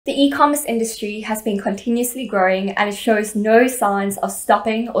The e-commerce industry has been continuously growing and it shows no signs of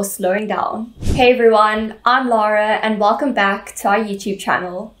stopping or slowing down. Hey everyone, I'm Lara and welcome back to our YouTube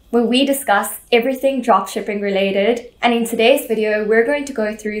channel, where we discuss everything dropshipping related. And in today's video, we're going to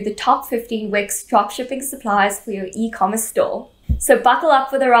go through the top 15 Wix dropshipping supplies for your e-commerce store. So buckle up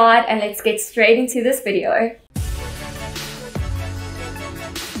for the ride and let's get straight into this video.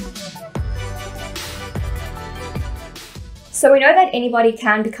 So we know that anybody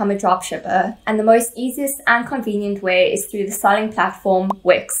can become a dropshipper, and the most easiest and convenient way is through the selling platform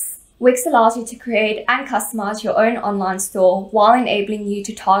Wix. Wix allows you to create and customize your own online store while enabling you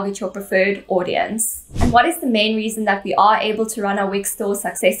to target your preferred audience. And what is the main reason that we are able to run our Wix store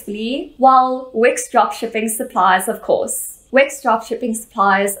successfully? Well, Wix Dropshipping Supplies, of course. Wix Dropshipping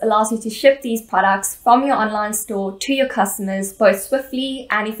Supplies allows you to ship these products from your online store to your customers both swiftly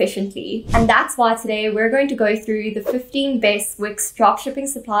and efficiently. And that's why today we're going to go through the 15 best Wix dropshipping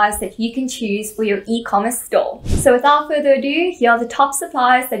supplies that you can choose for your e-commerce store. So without further ado, here are the top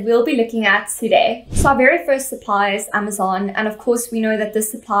suppliers that we'll be looking at today. So our very first supplier is Amazon, and of course we know that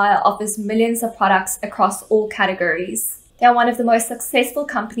this supplier offers millions of products across all categories. They are one of the most successful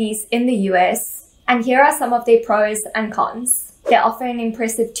companies in the US. And here are some of their pros and cons. They offer an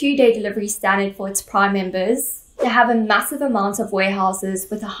impressive 2-day delivery standard for its Prime members. They have a massive amount of warehouses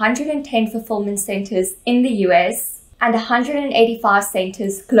with 110 fulfillment centers in the US and 185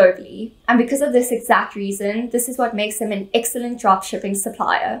 centers globally. And because of this exact reason, this is what makes them an excellent dropshipping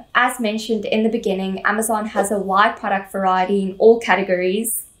supplier. As mentioned in the beginning, Amazon has a wide product variety in all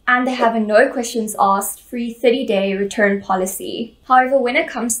categories, and they have a no questions asked free 30-day return policy. However, when it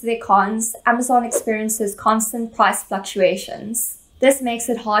comes to their cons, Amazon experiences constant price fluctuations. This makes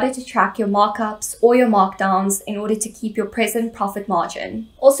it harder to track your markups or your markdowns in order to keep your present profit margin.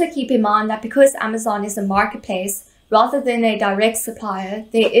 Also keep in mind that because Amazon is a marketplace rather than a direct supplier,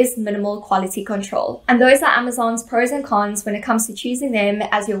 there is minimal quality control. And those are Amazon's pros and cons when it comes to choosing them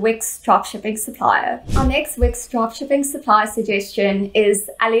as your Wix dropshipping supplier. Our next Wix dropshipping supplier suggestion is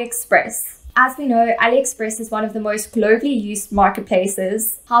AliExpress. As we know, AliExpress is one of the most globally used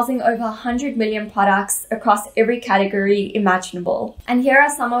marketplaces, housing over 100 million products across every category imaginable. And here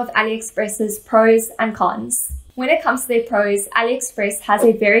are some of AliExpress's pros and cons. When it comes to their pros, AliExpress has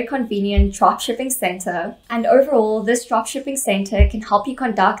a very convenient dropshipping center, and overall, this dropshipping center can help you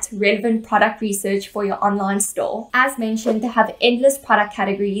conduct relevant product research for your online store. As mentioned, they have endless product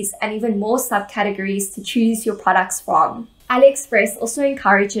categories and even more subcategories to choose your products from. AliExpress also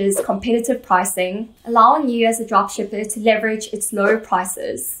encourages competitive pricing, allowing you as a dropshipper to leverage its low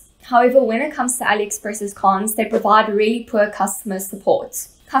prices. However, when it comes to AliExpress's cons, they provide really poor customer support.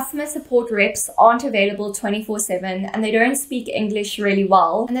 Customer support reps aren't available 24/7 and they don't speak English really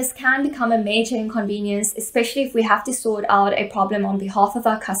well, and this can become a major inconvenience, especially if we have to sort out a problem on behalf of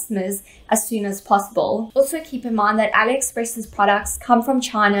our customers as soon as possible. Also keep in mind that AliExpress's products come from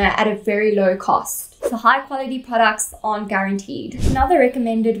China at a very low cost, so high quality products aren't guaranteed. Another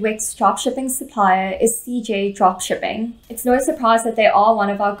recommended Wix dropshipping supplier is CJ Dropshipping. It's no surprise that they are one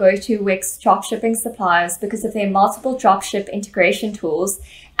of our go-to Wix dropshipping suppliers because of their multiple dropship integration tools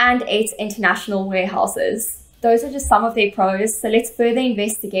and 8 international warehouses. Those are just some of their pros, so let's further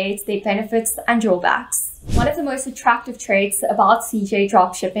investigate their benefits and drawbacks. One of the most attractive traits about CJ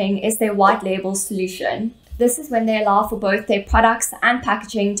Dropshipping is their white label solution. This is when they allow for both their products and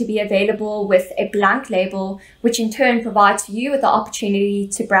packaging to be available with a blank label, which in turn provides you with the opportunity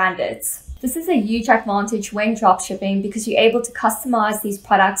to brand it. This is a huge advantage when dropshipping because you're able to customize these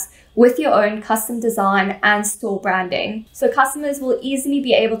products with your own custom design and store branding. So customers will easily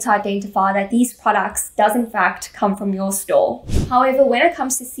be able to identify that these products does in fact come from your store. However, when it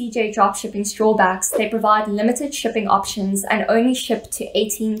comes to CJ Dropshipping's drawbacks, they provide limited shipping options and only ship to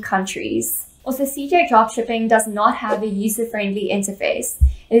 18 countries. Also, CJ Dropshipping does not have a user-friendly interface.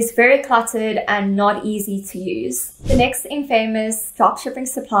 It is very cluttered and not easy to use. The next infamous dropshipping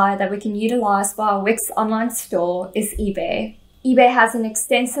supplier that we can utilize for our Wix online store is eBay. eBay has an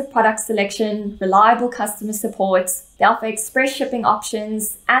extensive product selection, reliable customer support, they offer express shipping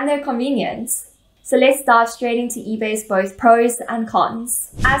options, and they're convenient. So let's dive straight into eBay's both pros and cons.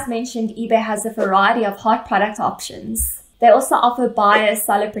 As mentioned, eBay has a variety of hot product options. They also offer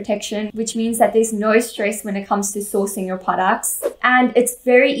buyer-seller protection, which means that there's no stress when it comes to sourcing your products. And it's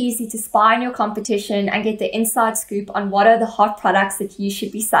very easy to spy on your competition and get the inside scoop on what are the hot products that you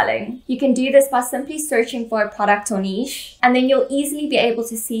should be selling. You can do this by simply searching for a product or niche, and then you'll easily be able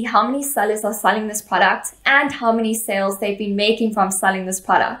to see how many sellers are selling this product and how many sales they've been making from selling this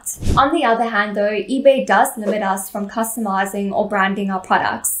product. On the other hand though, eBay does limit us from customizing or branding our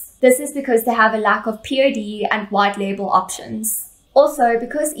products. This is because they have a lack of POD and white label options. Also,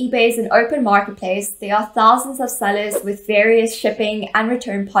 because eBay is an open marketplace, there are thousands of sellers with various shipping and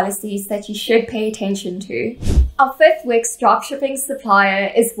return policies that you should pay attention to. Our fifth Wix dropshipping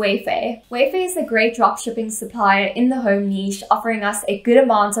supplier is 𝗱𝗶𝗶. 𝗱𝗶𝗶 is a great dropshipping supplier in the home niche, offering us a good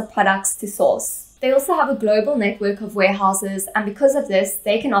amount of products to source. They also have a global network of warehouses, and because of this,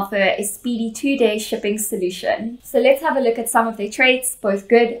 they can offer a speedy 2-day shipping solution. So let's have a look at some of their traits, both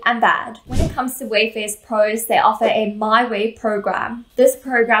good and bad. When it comes to 𝗱𝗶𝗶's pros, they offer a My Way program. This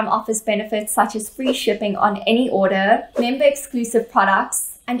program offers benefits such as free shipping on any order, member-exclusive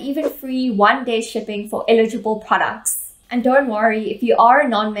products, and even free 1-day shipping for eligible products. And don't worry, if you are a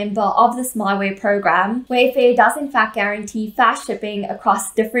non-member of this My Way program, 𝗱𝗶𝗶 does in fact guarantee fast shipping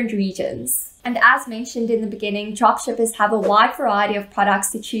across different regions. And as mentioned in the beginning, dropshippers have a wide variety of products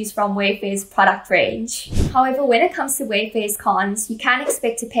to choose from 𝗱𝗶𝗶's product range. However, when it comes to 𝗱𝗶𝗶's cons, you can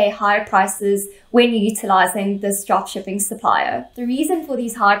expect to pay higher prices when utilizing this dropshipping supplier. The reason for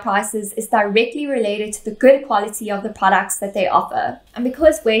these high prices is directly related to the good quality of the products that they offer. And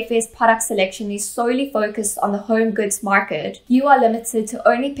because 𝗱𝗶𝗶's product selection is solely focused on the home goods market, you are limited to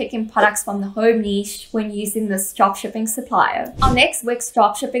only picking products from the home niche when using this dropshipping supplier. Our next Wix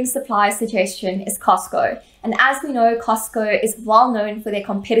dropshipping supplier suggestion is Costco. And as we know, Costco is well known for their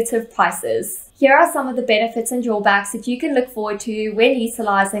competitive prices. Here are some of the benefits and drawbacks that you can look forward to when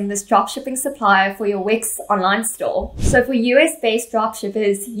utilizing this dropshipping supplier for your Wix online store. So for US-based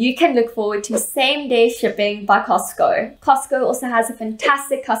dropshippers, you can look forward to same-day shipping by Costco. Costco also has a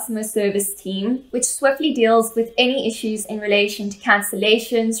fantastic customer service team, which swiftly deals with any issues in relation to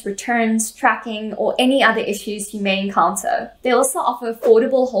cancellations, returns, tracking, or any other issues you may encounter. They also offer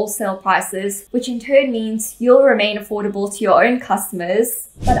affordable wholesale prices, which in turn means you'll remain affordable to your own customers.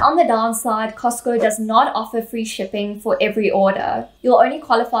 But on the downside, Costco does not offer free shipping for every order. You'll only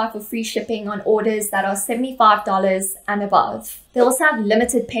qualify for free shipping on orders that are $75 and above. They also have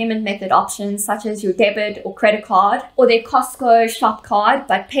limited payment method options such as your debit or credit card or their Costco shop card,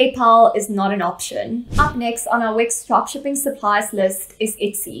 but PayPal is not an option. Up next on our Wix dropshipping suppliers list is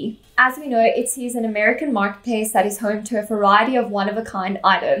Etsy. As we know, Etsy is an American marketplace that is home to a variety of one-of-a-kind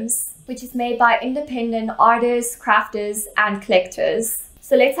items, which is made by independent artists, crafters, and collectors.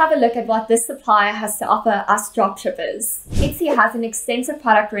 So let's have a look at what this supplier has to offer us dropshippers. Etsy has an extensive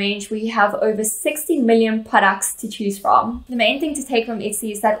product range where you have over 60 million products to choose from. The main thing to take from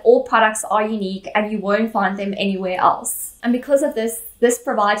Etsy is that all products are unique and you won't find them anywhere else. And because of this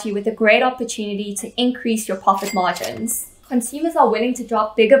provides you with a great opportunity to increase your profit margins. Consumers are willing to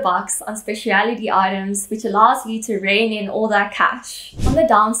drop bigger bucks on specialty items, which allows you to rein in all that cash. On the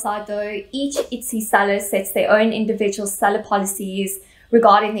downside though, each Etsy seller sets their own individual seller policies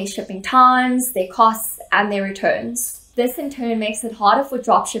regarding their shipping times, their costs, and their returns. This in turn makes it harder for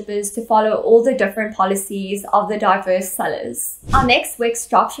dropshippers to follow all the different policies of the diverse sellers. Our next Wix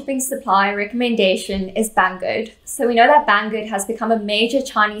dropshipping supplier recommendation is Banggood. So we know that Banggood has become a major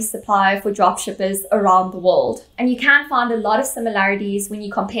Chinese supplier for dropshippers around the world. And you can find a lot of similarities when you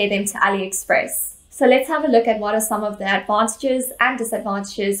compare them to AliExpress. So let's have a look at what are some of the advantages and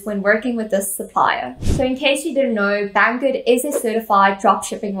disadvantages when working with this supplier. So in case you didn't know, Banggood is a certified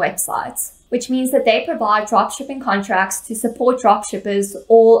dropshipping website, which means that they provide dropshipping contracts to support dropshippers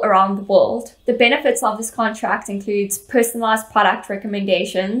all around the world. The benefits of this contract includes personalized product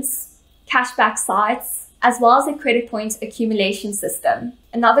recommendations, cashback sites, as well as a credit point accumulation system.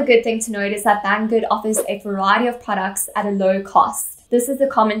 Another good thing to note is that Banggood offers a variety of products at a low cost. This is a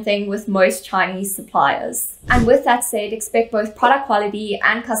common thing with most Chinese suppliers. And with that said, expect both product quality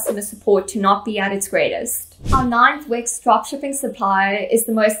and customer support to not be at its greatest. Our ninth Wix dropshipping supplier is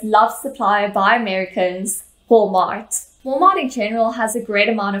the most loved supplier by Americans, Walmart. Walmart in general has a great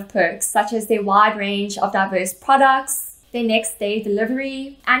amount of perks, such as their wide range of diverse products, their next day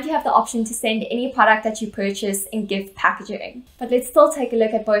delivery, and you have the option to send any product that you purchase in gift packaging. But let's still take a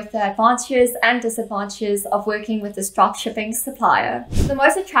look at both the advantages and disadvantages of working with this dropshipping supplier. The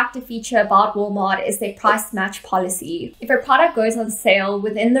most attractive feature about Walmart is their price match policy. If a product goes on sale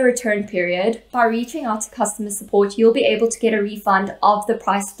within the return period, by reaching out to customer support, you'll be able to get a refund of the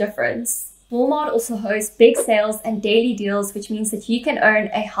price difference. Walmart also hosts big sales and daily deals, which means that you can earn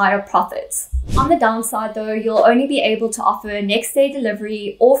a higher profit. On the downside though, you'll only be able to offer next day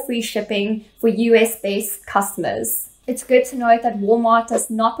delivery or free shipping for US-based customers. It's good to note that Walmart does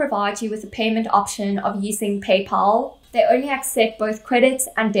not provide you with a payment option of using PayPal. They only accept both credit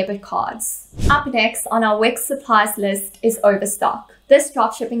and debit cards. Up next on our Wix suppliers list is Overstock. This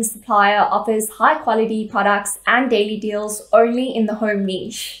dropshipping supplier offers high quality products and daily deals only in the home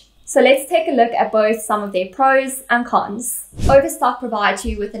niche. So let's take a look at both some of their pros and cons. Overstock provides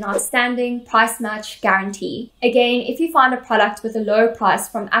you with an outstanding price match guarantee. Again, if you find a product with a low price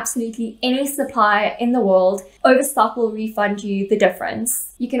from absolutely any supplier in the world, Overstock will refund you the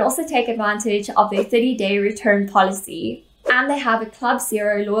difference. You can also take advantage of their 30-day return policy. And they have a Club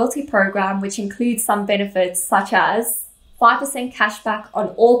Zero loyalty program, which includes some benefits such as 5% cashback on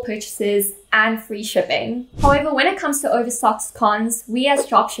all purchases and free shipping. However, when it comes to Overstock's cons, we as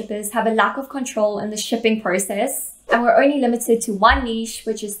dropshippers have a lack of control in the shipping process, and we're only limited to one niche,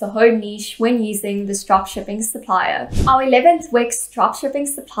 which is the home niche, when using this dropshipping supplier. Our 11th Wix dropshipping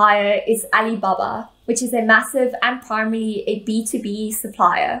supplier is Alibaba, which is a massive and primarily a B2B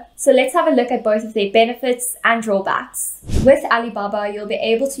supplier. So let's have a look at both of their benefits and drawbacks. With Alibaba, you'll be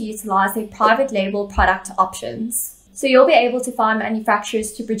able to utilize their private label product options. So you'll be able to find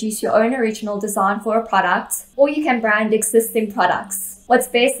manufacturers to produce your own original design for a product, or you can brand existing products. What's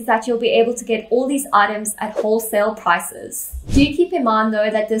best is that you'll be able to get all these items at wholesale prices. Do keep in mind though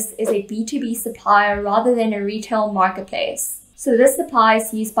that this is a B2B supplier rather than a retail marketplace. So this supply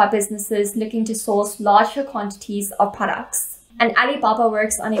is used by businesses looking to source larger quantities of products. And Alibaba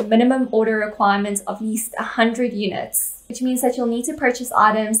works on a minimum order requirement of at least 100 units, which means that you'll need to purchase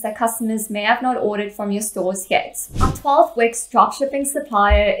items that customers may have not ordered from your stores yet. Our 12th Wix dropshipping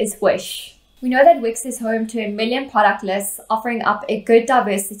supplier is Wish. We know that Wix is home to 1 million product lists, offering up a good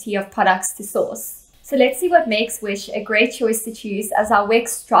diversity of products to source. So let's see what makes Wish a great choice to choose as our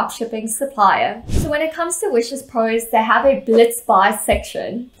Wix dropshipping supplier. So when it comes to Wish's pros, they have a Blitz Buy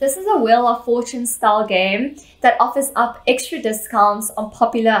section. This is a Wheel of Fortune style game that offers up extra discounts on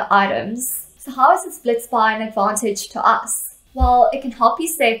popular items. So how is this Blitz Buy an advantage to us? Well, it can help you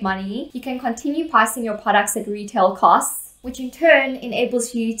save money. You can continue pricing your products at retail costs, which in turn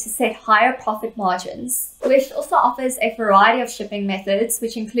enables you to set higher profit margins. Wish also offers a variety of shipping methods,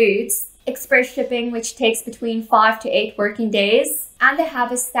 which includes express shipping, which takes between 5 to 8 working days, and they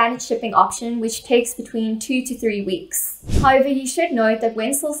have a standard shipping option, which takes between 2 to 3 weeks. However, you should note that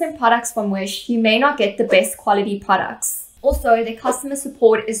when sourcing products from Wish, you may not get the best quality products. Also, their customer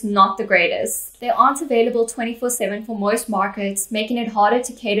support is not the greatest. They aren't available 24/7 for most markets, making it harder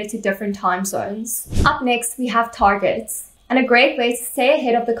to cater to different time zones. Up next, we have Target. And a great way to stay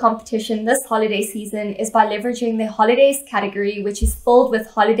ahead of the competition this holiday season is by leveraging the holidays category, which is filled with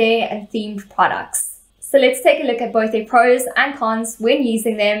holiday and themed products. So let's take a look at both their pros and cons when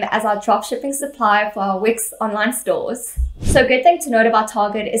using them as our dropshipping supplier for our Wix online stores. So a good thing to note about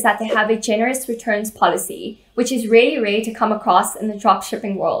Target is that they have a generous returns policy, which is really rare to come across in the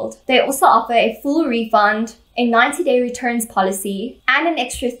dropshipping world. They also offer a full refund, a 90-day returns policy, and an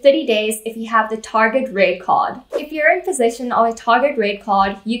extra 30 days if you have the Target Red Card. If you're in possession of a Target Red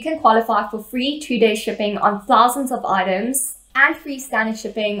Card, you can qualify for free 2-day shipping on thousands of items and free standard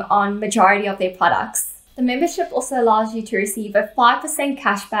shipping on majority of their products. The membership also allows you to receive a 5%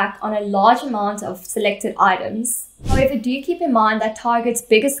 cashback on a large amount of selected items. However, do keep in mind that Target's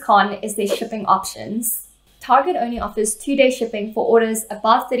biggest con is their shipping options. Target only offers 2-day shipping for orders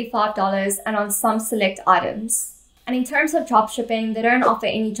above $35 and on some select items. And in terms of dropshipping, they don't offer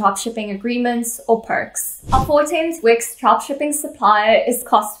any dropshipping agreements or perks. Our 14th Wix dropshipping supplier is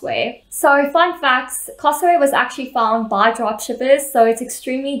Costway. So fun facts, Costway was actually found by dropshippers, so it's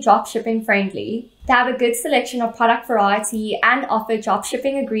extremely dropshipping friendly. They have a good selection of product variety and offer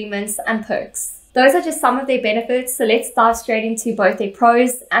dropshipping agreements and perks. Those are just some of their benefits, so let's dive straight into both their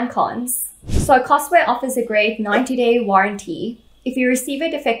pros and cons. So Costway offers a great 90-day warranty. If you receive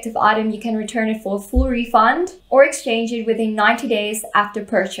a defective item, you can return it for a full refund or exchange it within 90 days after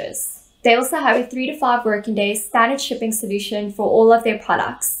purchase. They also have a 3 to 5 working days standard shipping solution for all of their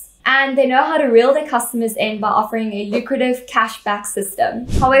products. And they know how to reel their customers in by offering a lucrative cashback system.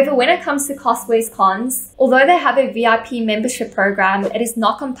 However, when it comes to Costway's cons, although they have a VIP membership program, it is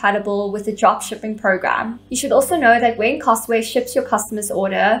not compatible with the dropshipping program. You should also know that when Costway ships your customer's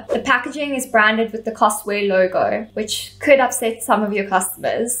order, the packaging is branded with the Costway logo, which could upset some of your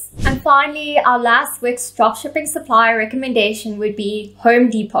customers. And finally, our last Wix dropshipping supplier recommendation would be Home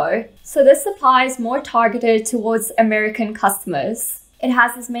Depot. So this supply is more targeted towards American customers. It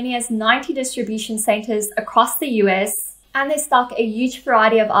has as many as 90 distribution centers across the US, and they stock a huge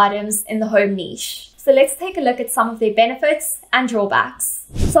variety of items in the home niche. So let's take a look at some of their benefits and drawbacks.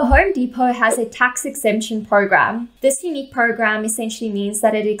 So Home Depot has a tax exemption program. This unique program essentially means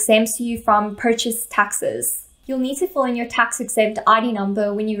that it exempts you from purchase taxes. You'll need to fill in your tax-exempt ID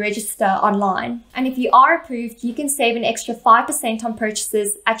number when you register online. And if you are approved, you can save an extra 5% on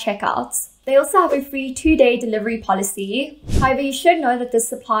purchases at checkout. They also have a free 2-day delivery policy. However, you should know that this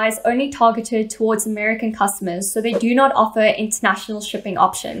supply is only targeted towards American customers, so they do not offer international shipping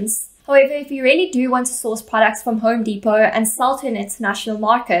options. However, if you really do want to source products from Home Depot and sell to an international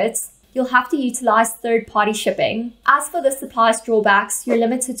market, you'll have to utilize third-party shipping. As for the supply's drawbacks, you're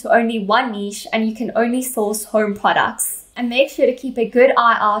limited to only one niche and you can only source home products. And make sure to keep a good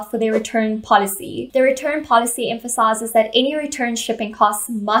eye out for their return policy. Their return policy emphasizes that any return shipping costs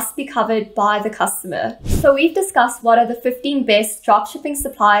must be covered by the customer. So we've discussed what are the 15 best dropshipping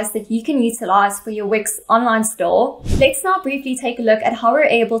suppliers that you can utilize for your Wix online store. Let's now briefly take a look at how we're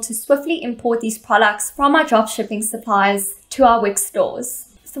able to swiftly import these products from our dropshipping suppliers to our Wix stores.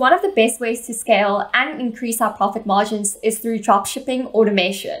 So one of the best ways to scale and increase our profit margins is through dropshipping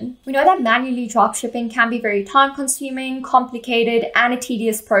automation. We know that manually dropshipping can be very time-consuming, complicated, and a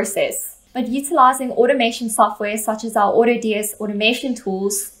tedious process. But utilizing automation software such as our AutoDS automation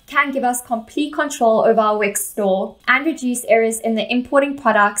tools can give us complete control over our Wix store and reduce errors in the importing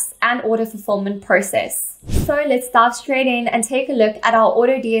products and order fulfillment process. So let's dive straight in and take a look at our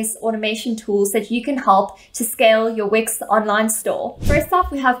AutoDS automation tools that you can help to scale your Wix online store. First up,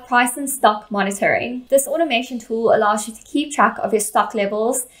 we have price and stock monitoring. This automation tool allows you to keep track of your stock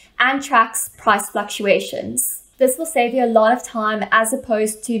levels and tracks price fluctuations. This will save you a lot of time as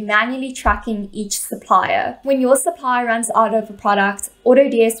opposed to manually tracking each supplier. When your supplier runs out of a product,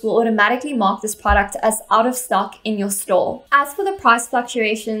 AutoDS will automatically mark this product as out of stock in your store. As for the price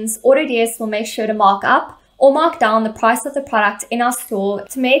fluctuations, AutoDS will make sure to mark up or mark down the price of the product in our store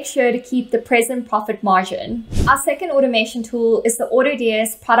to make sure to keep the present profit margin. Our second automation tool is the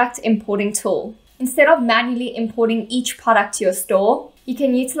AutoDS product importing tool. Instead of manually importing each product to your store, you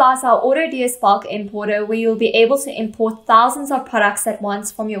can utilize our AutoDS bulk importer where you'll be able to import thousands of products at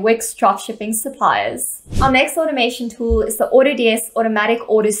once from your Wix dropshipping suppliers. Our next automation tool is the AutoDS automatic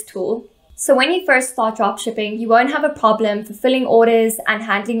orders tool. So when you first start dropshipping, you won't have a problem fulfilling orders and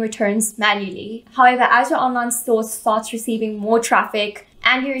handling returns manually. However, as your online store starts receiving more traffic,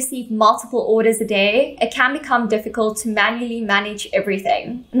 and you receive multiple orders a day, it can become difficult to manually manage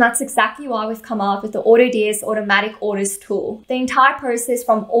everything. And that's exactly why we've come out with the AutoDS automatic orders tool. The entire process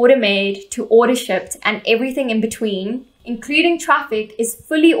from order made to order shipped and everything in between, including traffic, is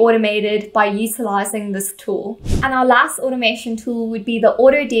fully automated by utilizing this tool. And our last automation tool would be the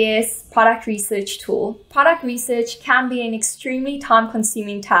AutoDS product research tool. Product research can be an extremely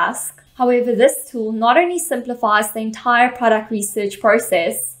time-consuming task. However, this tool not only simplifies the entire product research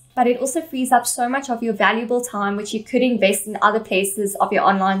process, but it also frees up so much of your valuable time which you could invest in other places of your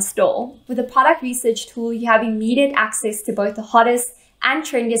online store. With the product research tool, you have immediate access to both the hottest and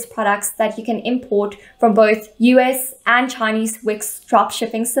trendiest products that you can import from both US and Chinese Wix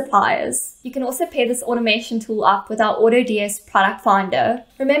dropshipping suppliers. You can also pair this automation tool up with our AutoDS product finder.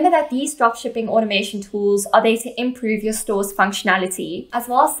 Remember that these dropshipping automation tools are there to improve your store's functionality, as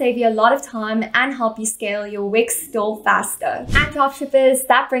well as save you a lot of time and help you scale your Wix store faster. And dropshippers,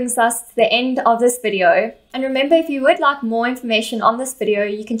 that brings us to the end of this video. And remember, if you would like more information on this video,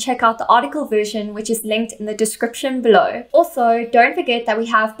 you can check out the article version, which is linked in the description below. Also, don't forget that we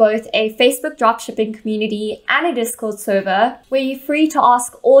have both a Facebook dropshipping community and a Discord server where you're free to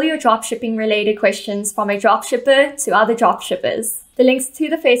ask all your dropshipping related questions from a dropshipper to other dropshippers. The links to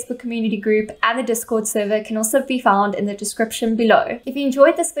the Facebook community group and the Discord server can also be found in the description below. If you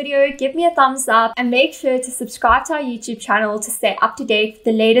enjoyed this video, give me a thumbs up and make sure to subscribe to our YouTube channel to stay up to date with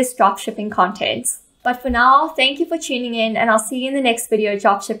the latest dropshipping content. But for now, thank you for tuning in and I'll see you in the next video,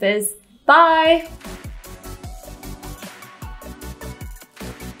 dropshippers. Bye!